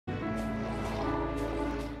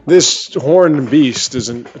This horned beast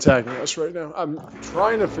isn't attacking us right now. I'm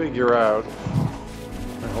trying to figure out... Wait,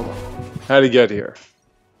 hold on. How to get here.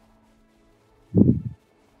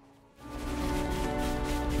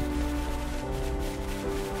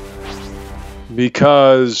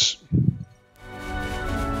 Because...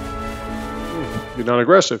 You're not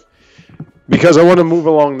aggressive. Because I want to move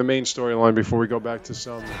along the main storyline before we go back to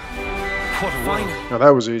some... Now that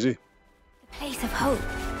was easy. The place of hope.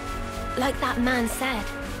 Like that man said.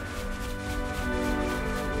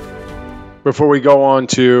 Before we go on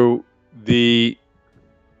to the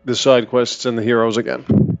side quests and the heroes again.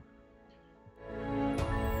 Do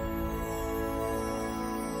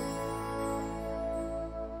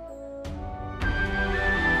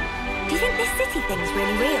you think this city thing's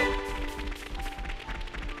really real?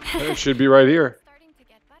 It should be right here. Starting to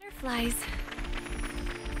get butterflies.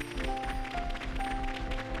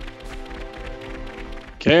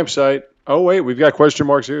 Campsite. Oh wait, we've got question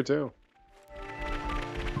marks here too.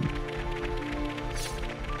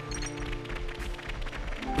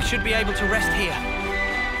 We should be able to rest here.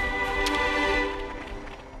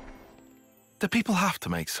 Do people have to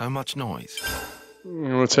make so much noise?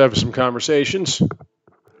 Let's have some conversations.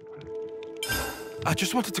 I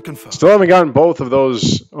just wanted to confirm. Still haven't gotten both of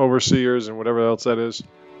those overseers and whatever else that is.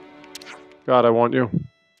 God, I want you.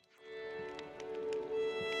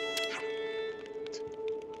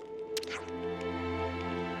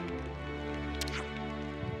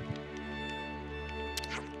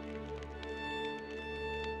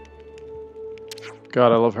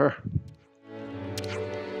 God, I love her.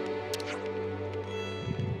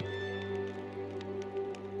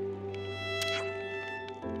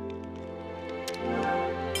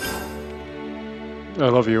 I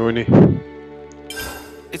love you, Uni.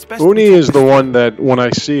 It's best Uni is the one that, when I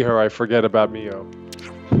see her, I forget about Mio.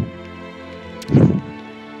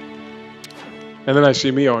 And then I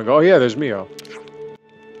see Mio and go, oh yeah, there's Mio.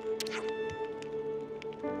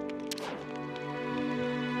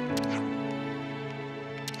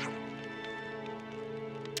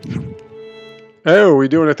 Oh, are we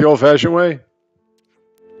doing it the old-fashioned way?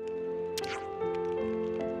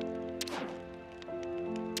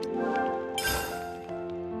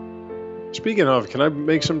 Speaking of, can I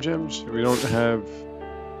make some gems? We don't have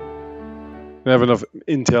enough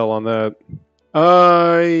intel on that.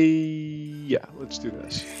 Yeah, let's do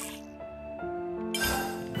this.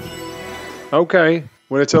 Okay,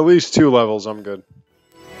 when it's at least 2 levels, I'm good.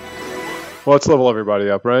 Well, let's level everybody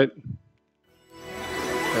up, right?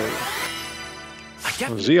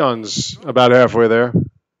 Well, Xeon's about halfway there. A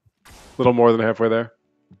little more than halfway there.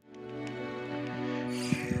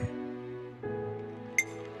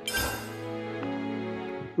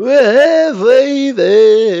 Halfway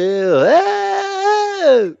there.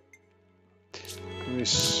 Ah! Let me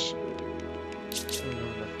see.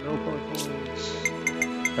 No points.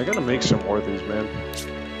 I gotta make some more of these, man.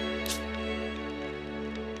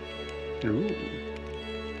 Ooh.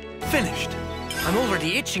 Finished. I'm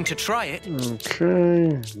already itching to try it.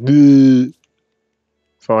 Okay.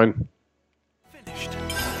 Fine. Finished.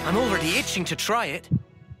 I'm already itching to try it.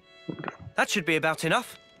 That should be about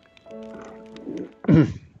enough.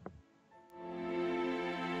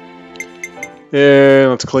 Yeah,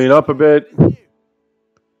 let's clean up a bit.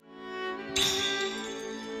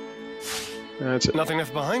 That's it. Nothing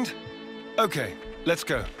left behind? Okay, let's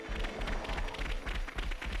go.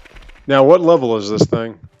 Now, what level is this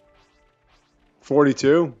thing?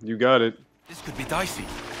 42? You got it. This could be dicey.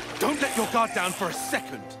 Don't let your guard down for a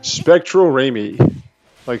second. Spectral Raimi.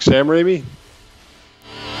 Like Sam Raimi?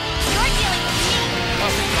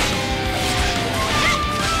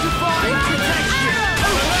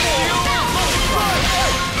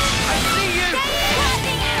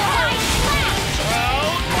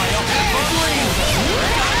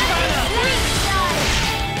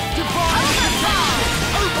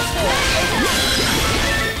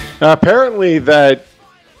 Now, apparently that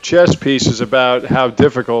chess piece is about how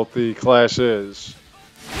difficult the class is.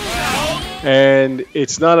 And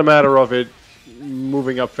it's not a matter of it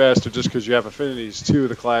moving up faster just because you have affinities to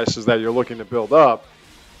the classes that you're looking to build up.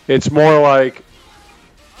 It's more like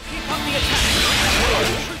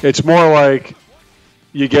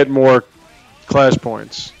you get more class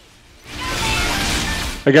points.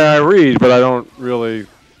 Again, I read, but I don't really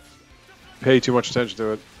pay too much attention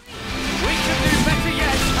to it.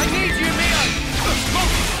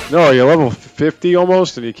 No, you're level 50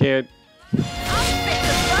 almost, and you can't.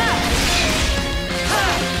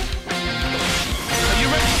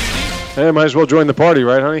 Hey, might as well join the party,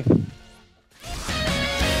 right, honey?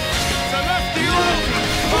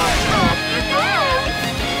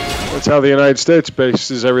 That's how the United States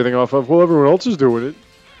bases everything off of. Well, everyone else is doing it.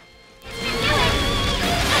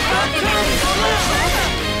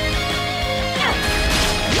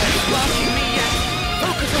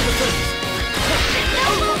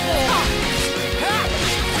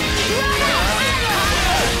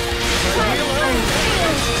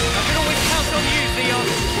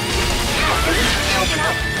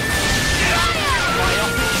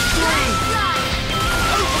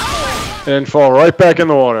 And fall right back in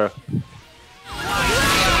the water.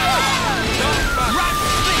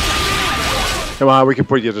 Come on, we can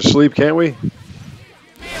put you to sleep, can't we?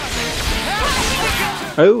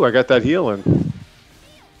 Oh, I got that healing.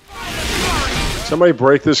 Somebody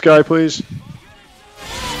break this guy, please.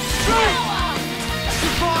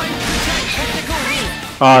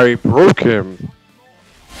 I broke him.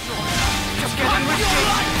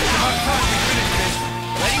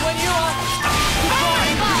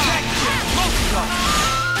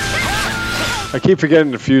 I keep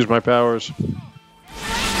forgetting to fuse my powers.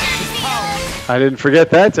 I didn't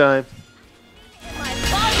forget that time.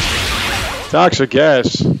 Toxic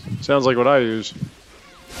gas. Sounds like what I use.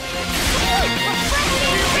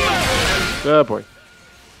 Oh boy.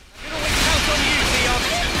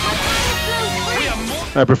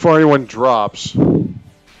 Alright, before anyone drops.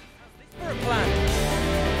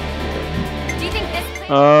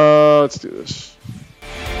 Let's do this.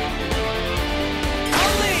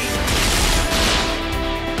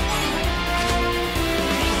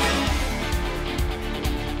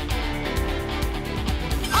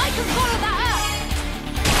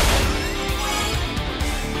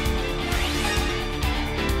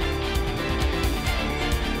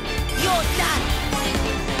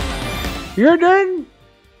 You're done?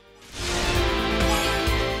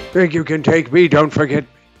 Think you can take me, don't forget.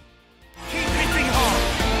 Keep hitting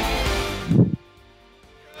hard.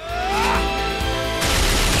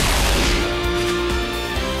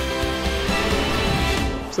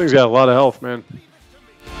 This thing's got a lot of health, man.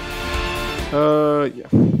 Yeah.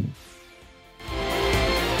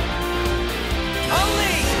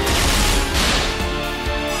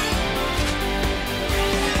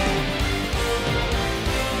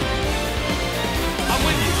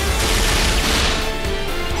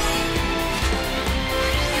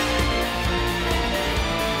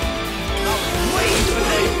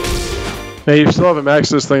 Hey, you still haven't maxed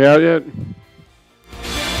this thing out yet?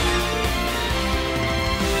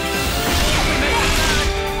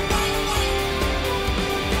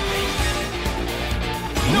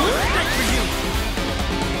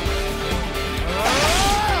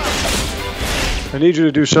 I need you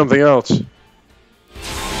to do something else. Check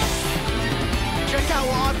out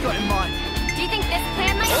what I've got in mind. Do you think this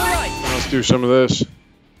plan might work? Let's do some of this.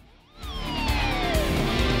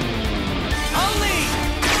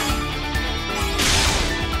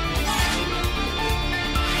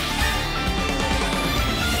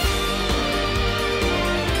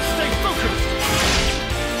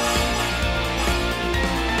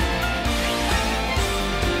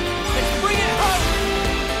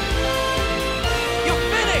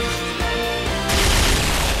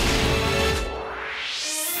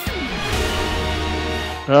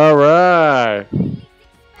 All right.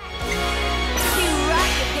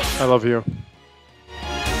 I love you.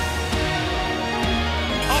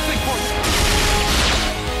 I'll take point.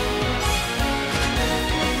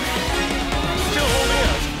 Still holding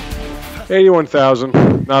out. 81,000.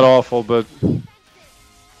 Not awful, but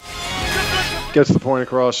gets the point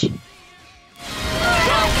across.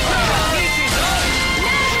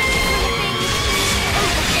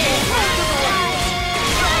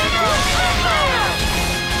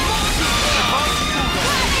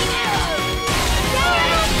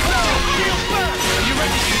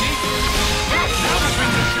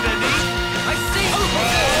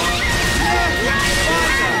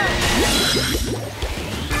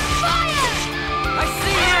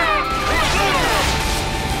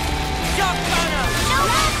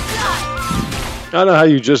 I don't know how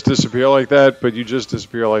you just disappear like that, but you just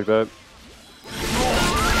disappear like that.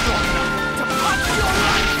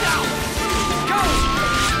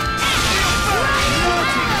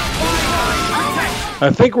 I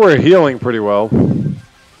think we're healing pretty well.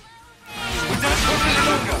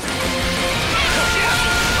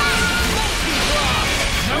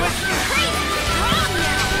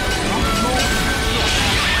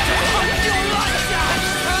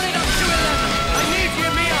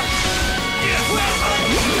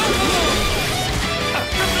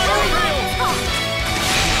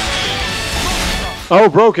 Oh,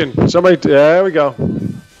 broken. Somebody, there we go.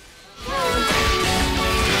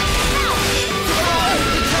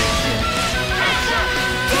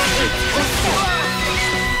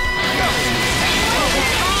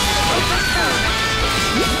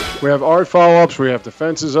 We have art follow-ups, we have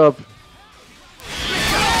defenses up.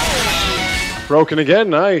 Broken again,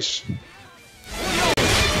 nice.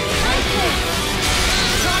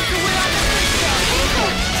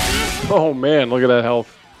 Oh man, look at that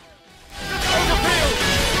health.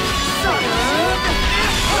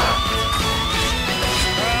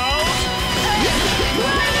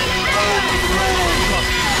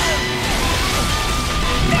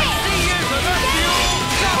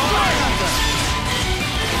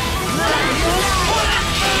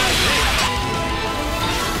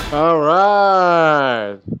 All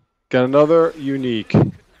right. Got another unique.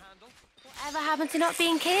 Whatever happened to not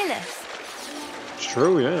being careless? It's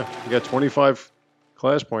true, yeah. You got 25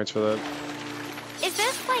 class points for that. Is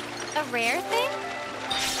this like a rare thing?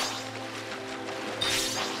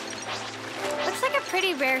 Looks like a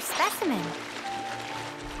pretty rare specimen.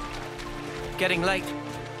 Getting late.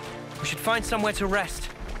 We should find somewhere to rest.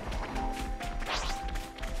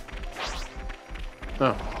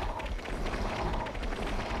 Oh.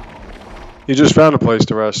 You just found a place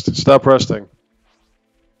to rest. Stop resting.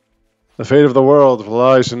 The fate of the world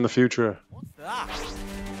lies in the future.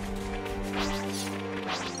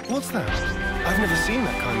 What's that? I've never seen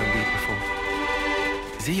that kind of weed before.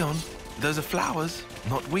 Xeon, those are flowers,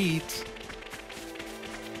 not weeds.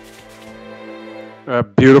 A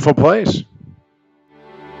beautiful place.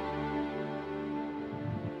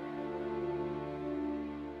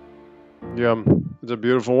 It's a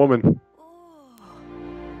beautiful woman.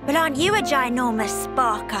 But aren't you a ginormous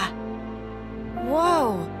sparker?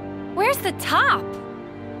 Whoa. Where's the top?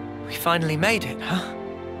 We finally made it, huh?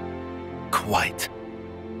 Quite.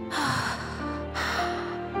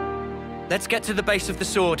 Let's get to the base of the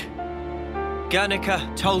sword.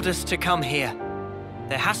 Guernica told us to come here.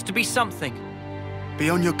 There has to be something. Be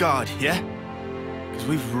on your guard, yeah? Because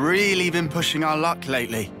we've really been pushing our luck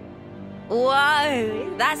lately.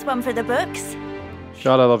 Whoa, that's one for the books.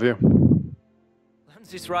 God, I love you.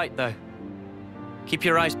 Lance is right, though. Keep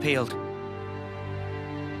your eyes peeled.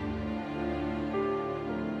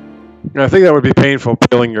 I think that would be painful,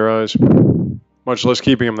 peeling your eyes. Much less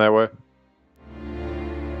keeping them that way.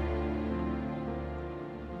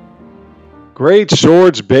 Great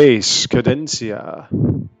Swords Base, Cadencia.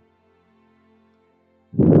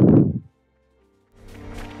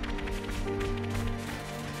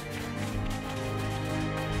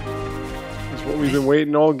 That's what we've been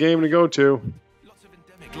waiting all game to go to. Lots of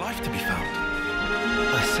endemic life to be found.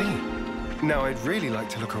 I see. Now I'd really like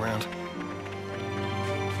to look around.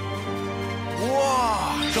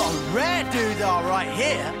 Whoa, got a rare doodah right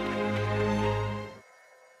here.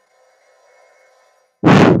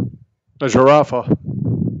 A giraffe.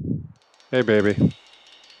 Hey, baby.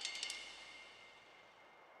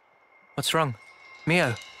 What's wrong?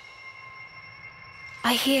 Mio?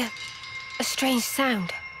 I hear a strange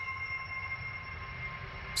sound.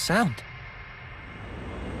 Sound?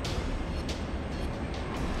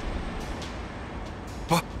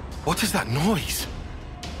 What is that noise?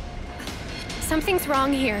 Something's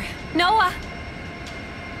wrong here. Noah!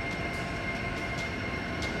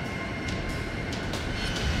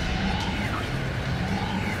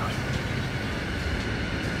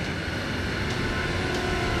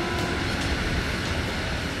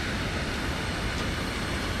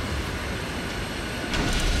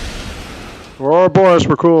 We're Boris,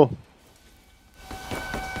 we're cool.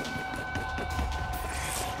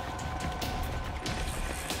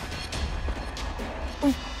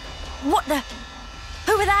 What the?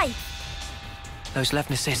 Who are they? Those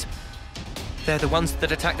Levnesses. They're the ones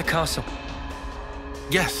that attacked the castle.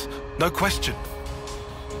 Yes, no question.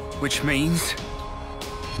 Which means...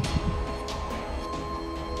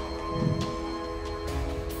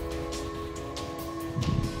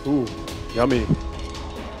 Ooh, yummy.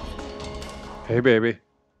 Hey, baby.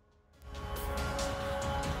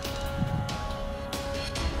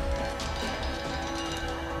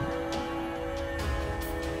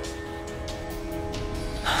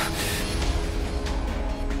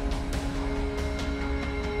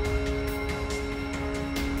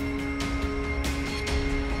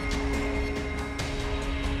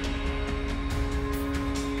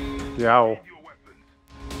 Yow.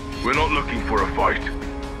 We're not looking for a fight.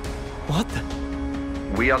 What the?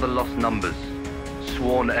 We are the Lost Numbers,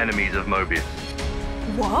 sworn enemies of Mobius.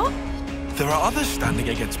 What? There are others standing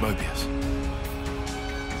against Mobius.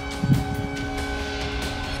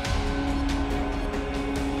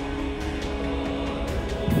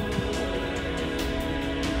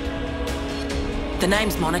 The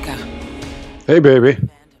name's Monica. Hey, baby.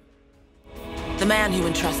 The man who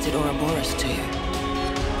entrusted Ouroboros to you.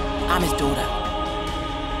 I'm his daughter.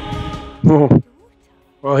 Oh.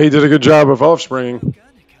 Well, he did a good job of offspringing.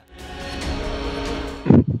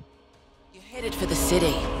 You're headed for the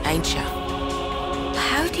city, ain't ya?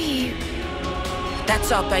 How do you...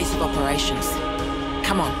 That's our base of operations.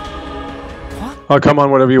 Come on. What? Oh, come on,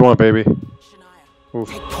 whatever you want, baby. Shania, Oof.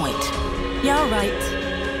 take point. Yeah, all right.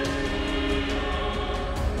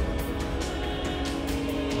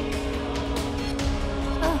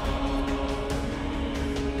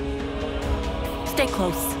 Stay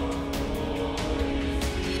close.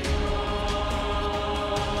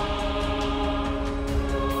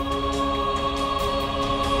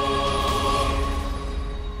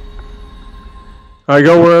 I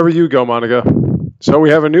go wherever you go, Monica. So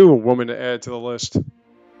we have a new woman to add to the list.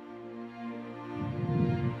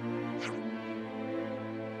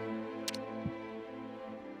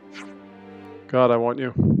 God, I want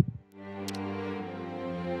you.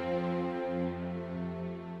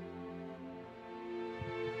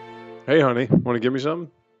 Hey, honey, want to give me something?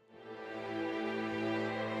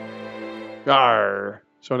 Arr.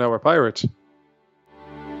 So now we're pirates.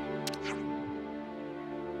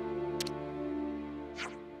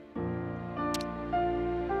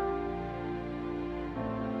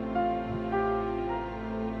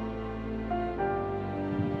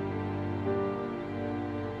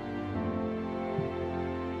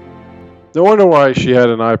 No wonder why she had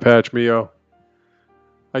an eye patch, Mio.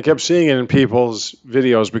 I kept seeing it in people's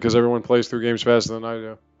videos because everyone plays through games faster than I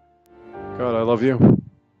do. God, I love you.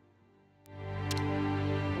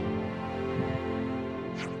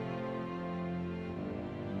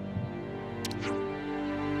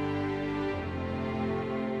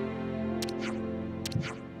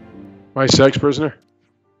 My sex prisoner?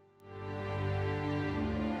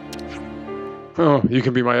 Oh, you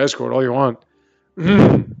can be my escort all you want.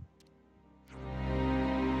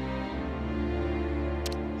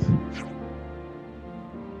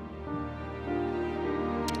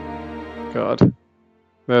 God.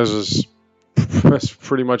 That's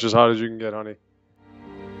pretty much as hot as you can get, honey.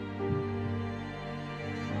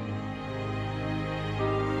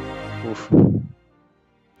 Oof.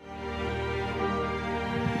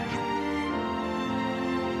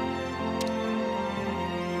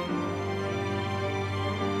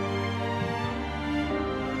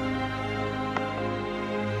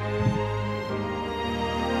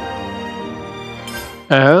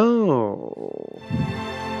 Oh.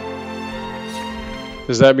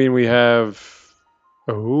 Does that mean we have...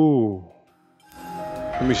 Oh.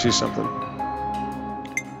 Let me see something.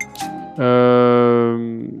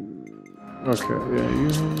 Okay, yeah, you...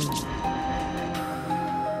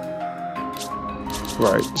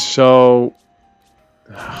 Right, so...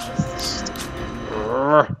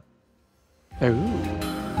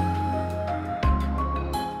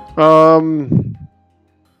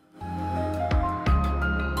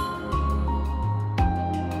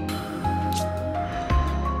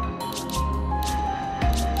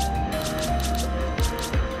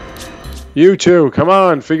 You two, come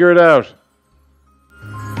on, figure it out.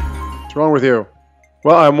 What's wrong with you?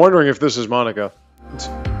 Well, I'm wondering if this is Monica.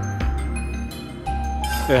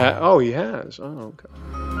 Oh, he has. Oh, okay.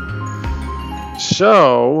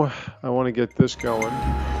 So, I want to get this going.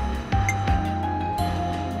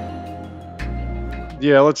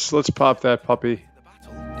 Yeah, let's pop that puppy.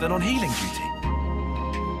 Then on healing duty.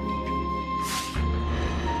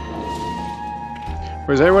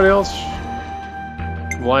 Was anybody else?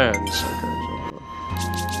 Lands.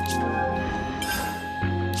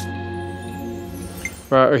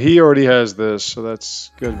 Okay. He already has this, so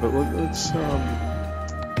that's good. But let's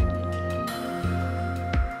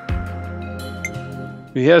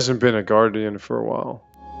he hasn't been a guardian for a while.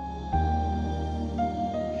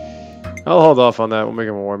 I'll hold off on that. We'll make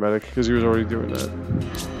him a war medic because he was already doing that.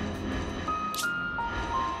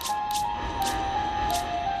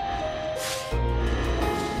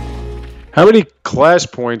 How many class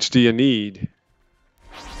points do you need?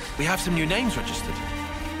 We have some new names registered.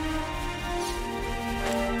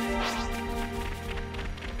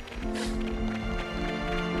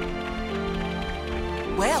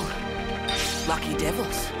 Well, lucky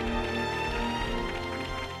devils.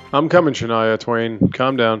 I'm coming, Shania Twain.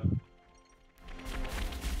 Calm down.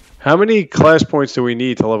 How many class points do we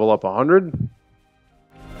need to level up? 100?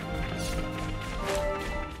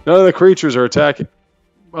 None of the creatures are attacking.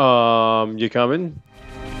 You coming?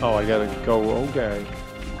 Oh, I gotta go. Okay.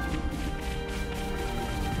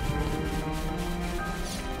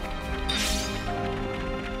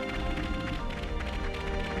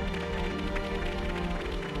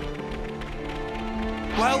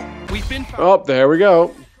 Well, we've been... Oh, there we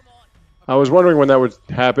go. I was wondering when that would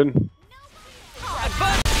happen.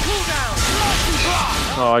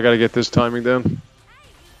 Oh, I gotta get this timing down.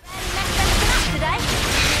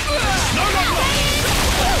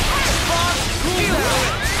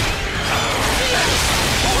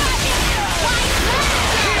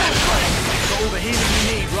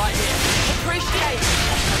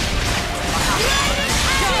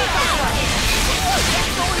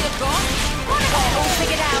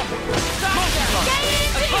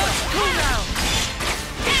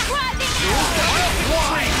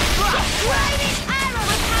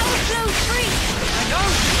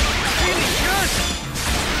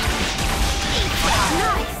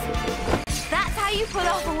 You pull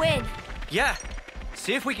off a win. Yeah.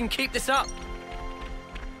 See if we can keep this up.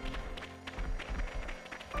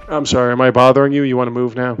 I'm sorry, am I bothering you? You want to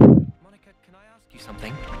move now? Monica, can I ask you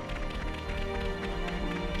something?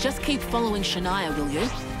 Just keep following Shania, will you?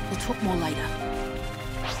 We'll talk more later.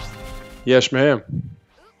 Yes, ma'am.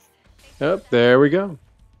 Yep, there we go.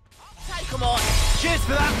 Take them on! Cheers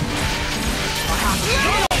for that!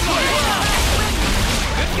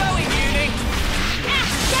 Good going, Uni!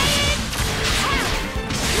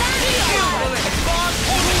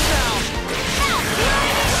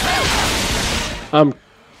 I'm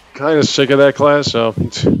kind of sick of that class, so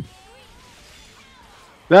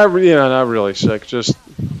not really sick. Just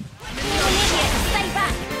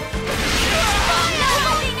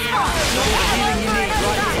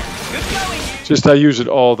I use it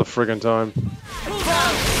all the friggin' time.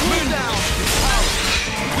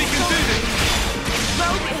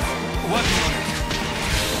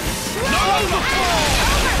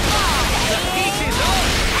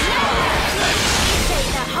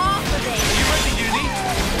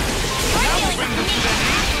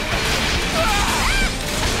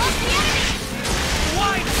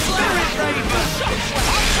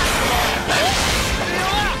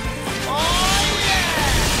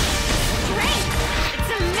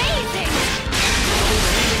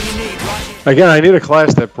 Again, I need a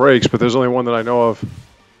class that breaks, but there's only one that I know of.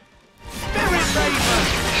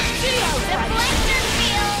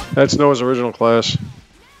 That's Noah's original class.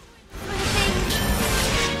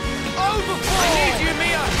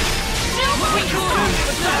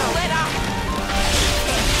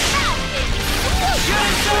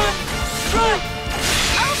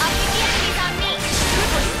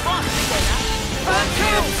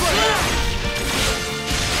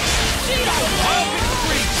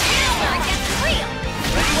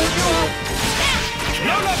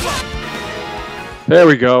 There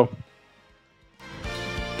we go.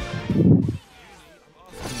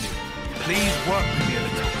 Please work with me a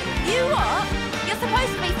little. You what? You're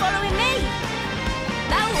supposed to be following me.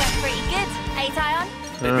 That went pretty good, eh, Tyon?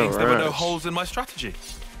 It means there were no holes in my strategy.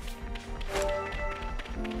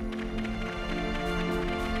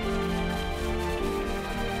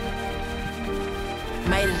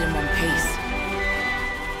 Made it in one piece.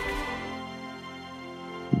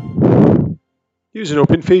 Use an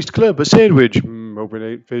open-faced club, a sandwich.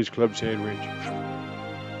 Open-faced club sandwich.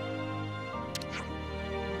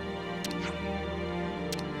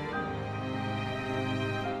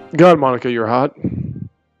 God, Monica, you're hot.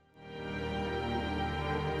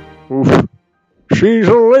 Oof. She's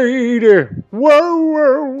a lady. Whoa,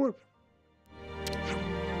 whoa.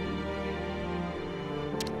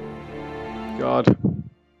 God.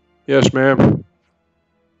 Yes, ma'am.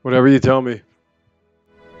 Whatever you tell me.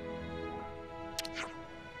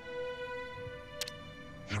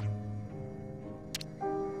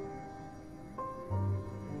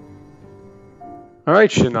 All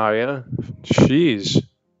right, Shania. Jeez.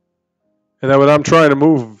 And then when I'm trying to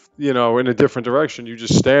move, in a different direction, you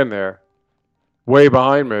just stand there. Way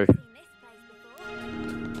behind me.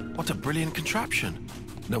 What a brilliant contraption.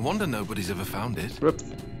 No wonder nobody's ever found it. Whoop.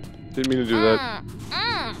 Didn't mean to do that.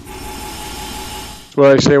 That's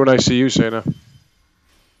what I say when I see you, Sana.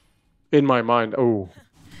 In my mind. Oh.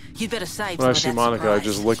 You better save when I see Monica, I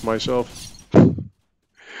just lick myself.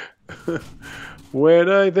 When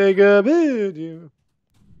I think about you.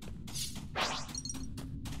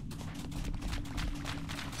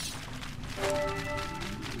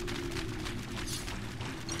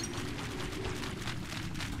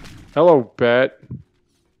 Hello, Bat.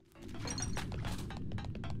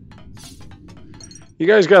 You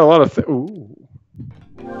guys got a lot of ooh.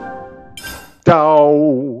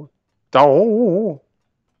 Dow. Dow.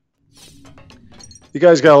 You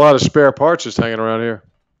guys got a lot of spare parts just hanging around here.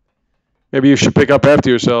 Maybe you should pick up after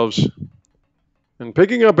yourselves. And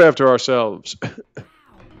picking up after ourselves.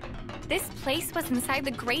 This place was inside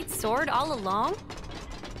the Great Sword all along?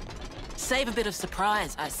 Save a bit of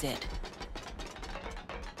surprise, I said.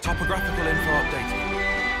 Topographical info updated.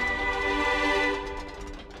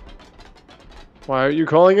 Why are you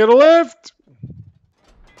calling it a lift?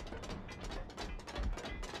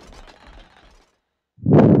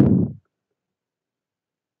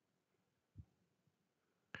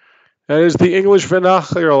 That is the English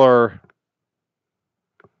vernacular.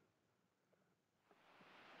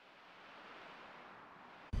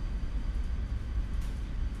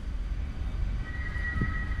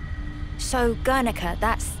 So, Guernica,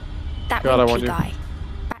 that's that God, Rinky guy.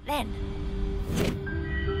 Back then.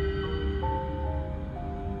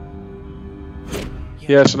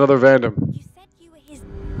 Yes, another Vandam. You said you were his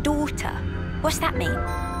daughter. What's that mean?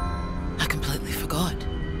 I completely forgot.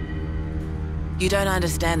 You don't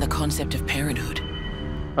understand the concept of parenthood.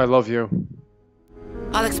 I love you.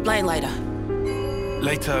 I'll explain later.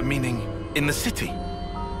 Later, meaning in the city?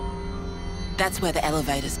 That's where the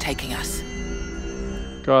elevator's taking us.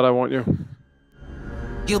 God, I want you.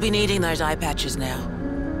 You'll be needing those eye patches now.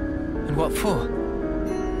 And what for?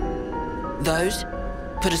 Those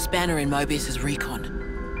put a spanner in Mobius's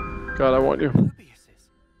recon. God, I want you.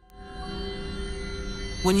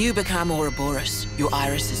 When you become Ouroboros, your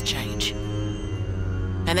irises change.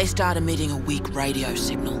 And they start emitting a weak radio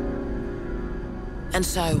signal. And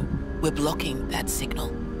so, we're blocking that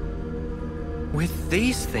signal. With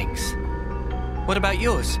these things? What about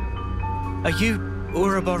yours? Are you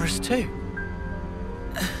Ouroboros too?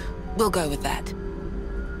 We'll go with that.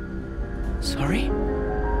 Sorry?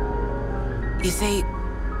 You see,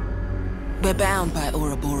 we're bound by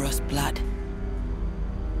Ouroboros blood.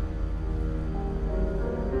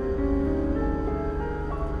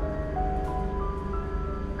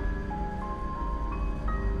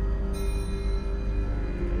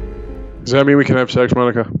 Does that mean we can have sex,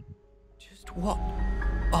 Monica? Just what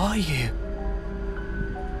are you?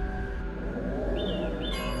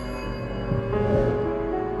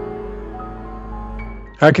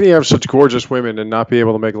 How can you have such gorgeous women and not be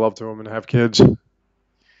able to make love to them and have kids?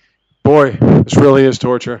 Boy, this really is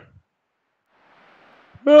torture.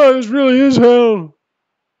 Oh, this really is hell.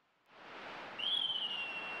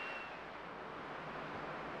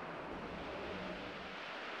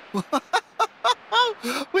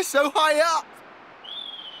 We're so high up!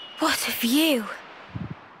 What a view.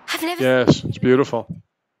 I've never Yes, it's beautiful.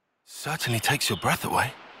 Certainly takes your breath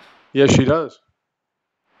away. Yes, she does.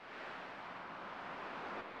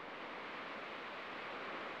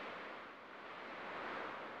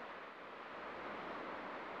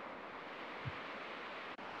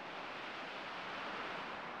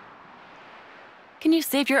 Can you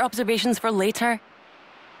save your observations for later?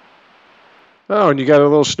 Oh, and you got a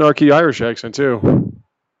little snarky Irish accent, too.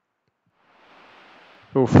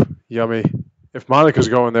 Oof, yummy. If Monica's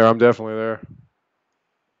going there, I'm definitely there.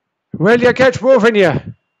 Will you catch moving, you?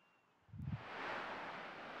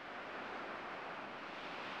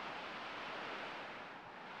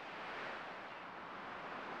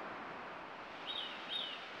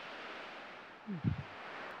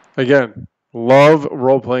 Again, love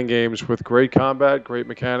role-playing games with great combat, great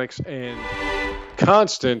mechanics, and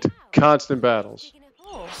constant battles.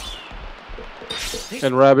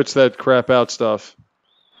 And rabbits that crap out stuff.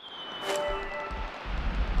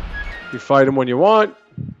 You fight them when you want.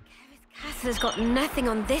 Castle's got nothing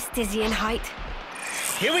on this dizzying height.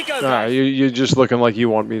 Here we go, Nah, guys. you're just looking like you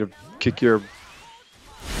want me to kick your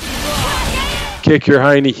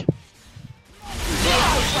hiney.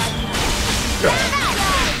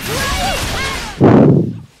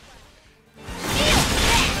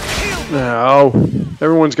 No,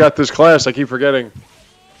 everyone's got this class. I keep forgetting.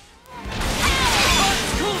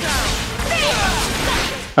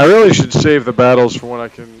 I really should save the battles for when I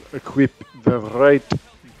can equip the right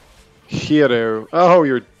hero. Oh,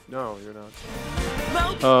 you're not.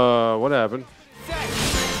 What happened?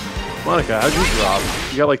 Monica, how'd you drop?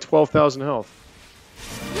 You got like 12,000 health.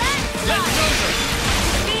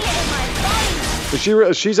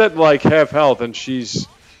 But she's at like half health and she's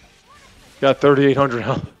got 3,800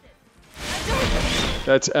 health.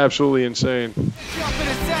 That's absolutely insane.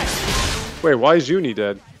 Wait, why is Uni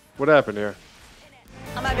dead? What happened here?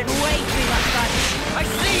 I'm having way too much fun. I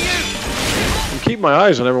see you! I'm keeping my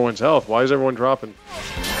eyes on everyone's health. Why is everyone dropping?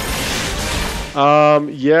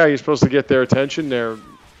 Yeah, you're supposed to get their attention. They're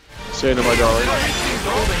saying to my darling.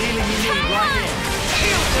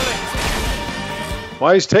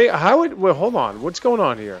 Why is well, hold on. What's going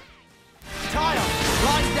on here?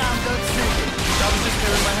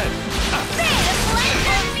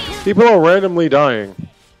 People are randomly dying.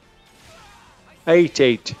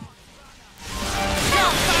 8-8.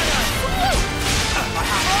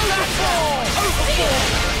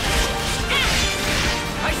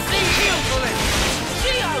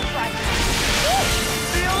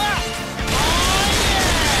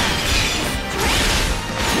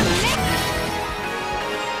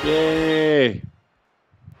 Yay!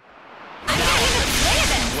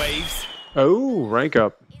 Waves. Oh, rank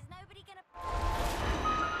up.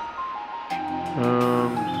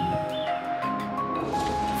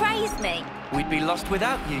 Praise me. We'd be lost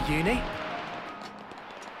without you, Uni.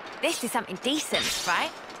 This is something decent, right?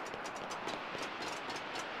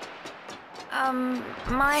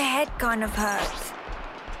 My head kind of hurts.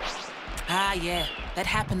 Ah, yeah. That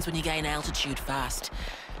happens when you gain altitude fast.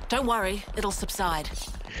 Don't worry, it'll subside.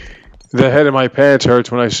 The head of my pants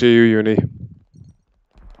hurts when I see you, Uni.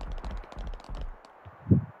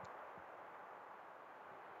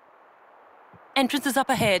 Entrance is up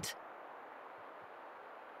ahead.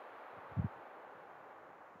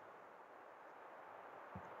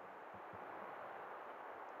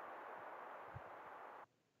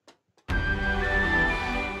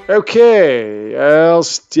 Okay, I'll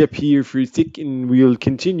step here for a tick and we'll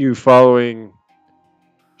continue following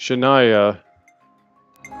Shania.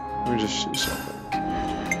 Let me just see something.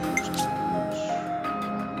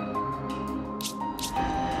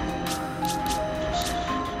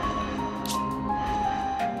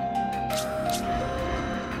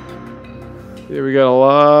 Yeah, we got a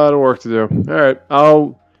lot of work to do. All right,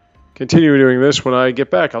 I'll continue doing this when I get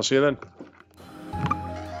back. I'll see you then.